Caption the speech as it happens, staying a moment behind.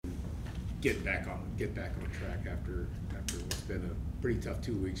get back on track after what's been a pretty tough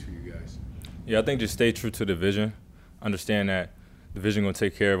 2 weeks for you guys? Yeah, I think just stay true to the vision. Understand that the vision going to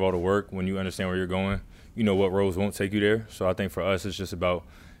take care of all the work. When you understand where you're going, you know what roads won't take you there. So I think for us, it's just about,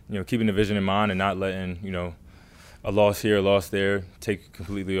 keeping the vision in mind and not letting, a loss here, a loss there take you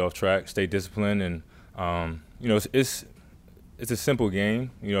completely off track. Stay disciplined, and it's a simple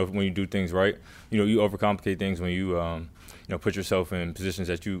game. When you do things right, you overcomplicate things when you put yourself in positions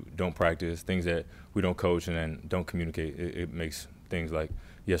that you don't practice, things that we don't coach, and then don't communicate. It makes things like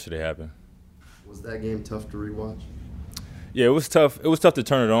yesterday happen. Was that game tough to rewatch? Yeah, it was tough. It was tough to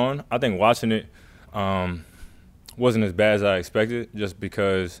turn it on. I think watching it wasn't as bad as I expected, just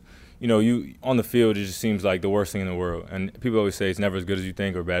because, you on the field, it just seems like the worst thing in the world. And people always say it's never as good as you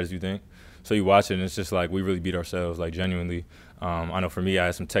think or bad as you think. So you watch it, and it's just like we really beat ourselves, like genuinely. I know for me, I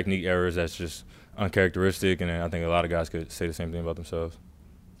had some technique errors that's just uncharacteristic, and I think a lot of guys could say the same thing about themselves.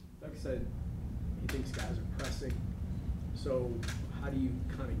 Like I said, he thinks guys are pressing. So how do you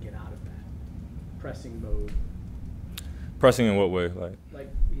kind of get out of that pressing mode? Pressing in what way? Like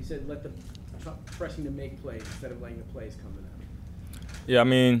he said, pressing to make plays instead of letting the plays come to them. Yeah, I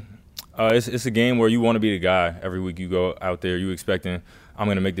mean, it's a game where you want to be the guy. Every week you go out there, you expecting, I'm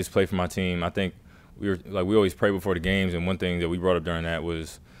going to make this play for my team. I think we always pray before the games, and one thing that we brought up during that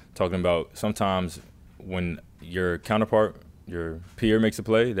was talking about sometimes when your counterpart, your peer makes a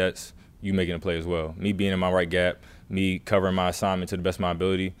play, that's you making a play as well. Me being in my right gap, me covering my assignment to the best of my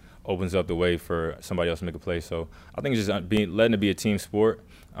ability opens up the way for somebody else to make a play. So I think it's just letting it be a team sport.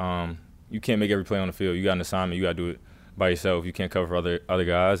 You can't make every play on the field. You got an assignment. You got to do it by yourself. You can't cover for other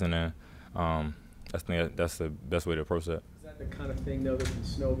guys, and then that's the best way to approach that. Is that the kind of thing, though, that can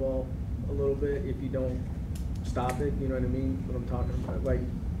snowball a little bit if you don't stop it? You know what I mean? What I'm talking about? Like,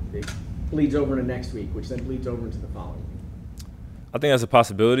 it bleeds over into next week, which then bleeds over into the following week. I think that's a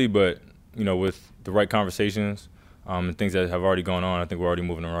possibility, but, with the right conversations and things that have already gone on, I think we're already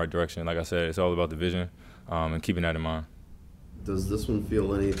moving in the right direction. Like I said, it's all about the vision and keeping that in mind. Does this one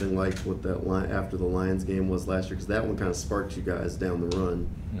feel anything like what that line after the Lions game was last year? Because that one kind of sparked you guys down the run.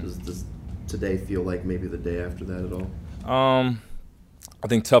 Mm-hmm. Does today feel like maybe the day after that at all? I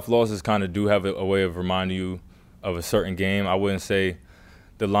think tough losses kind of do have a way of reminding you of a certain game. I wouldn't say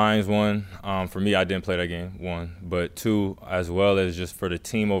the Lions one. For me, I didn't play that game, one. But two, as well as just for the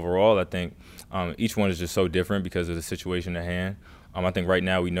team overall, I think each one is just so different because of the situation at hand. I think right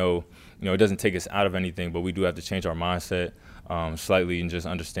now we know, it doesn't take us out of anything, but we do have to change our mindset slightly and just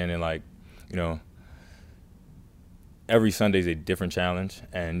understanding, every Sunday is a different challenge,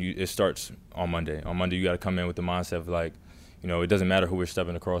 and it starts on Monday. On Monday, you got to come in with the mindset of it doesn't matter who we're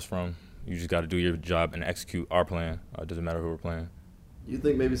stepping across from. You just got to do your job and execute our plan. It doesn't matter who we're playing. You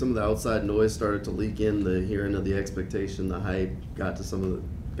think maybe some of the outside noise started to leak in, the hearing of the expectation, the hype, got in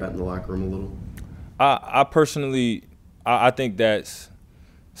the locker room a little? I personally, I think that's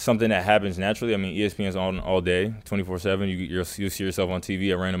something that happens naturally. I mean, ESPN's on all day, 24/7. You'll see yourself on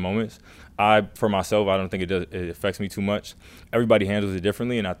TV at random moments. For myself, I don't think it affects me too much. Everybody handles it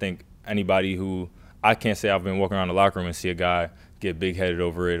differently, and I think anybody who – I can't say I've been walking around the locker room and see a guy get big-headed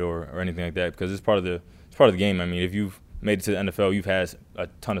over it or anything like that, because it's part of the game. I mean, if you've made it to the NFL, you've had a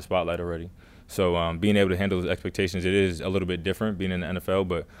ton of spotlight already. So being able to handle those expectations, it is a little bit different being in the NFL,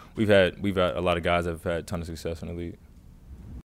 but we've had a lot of guys that have had a ton of success in the league.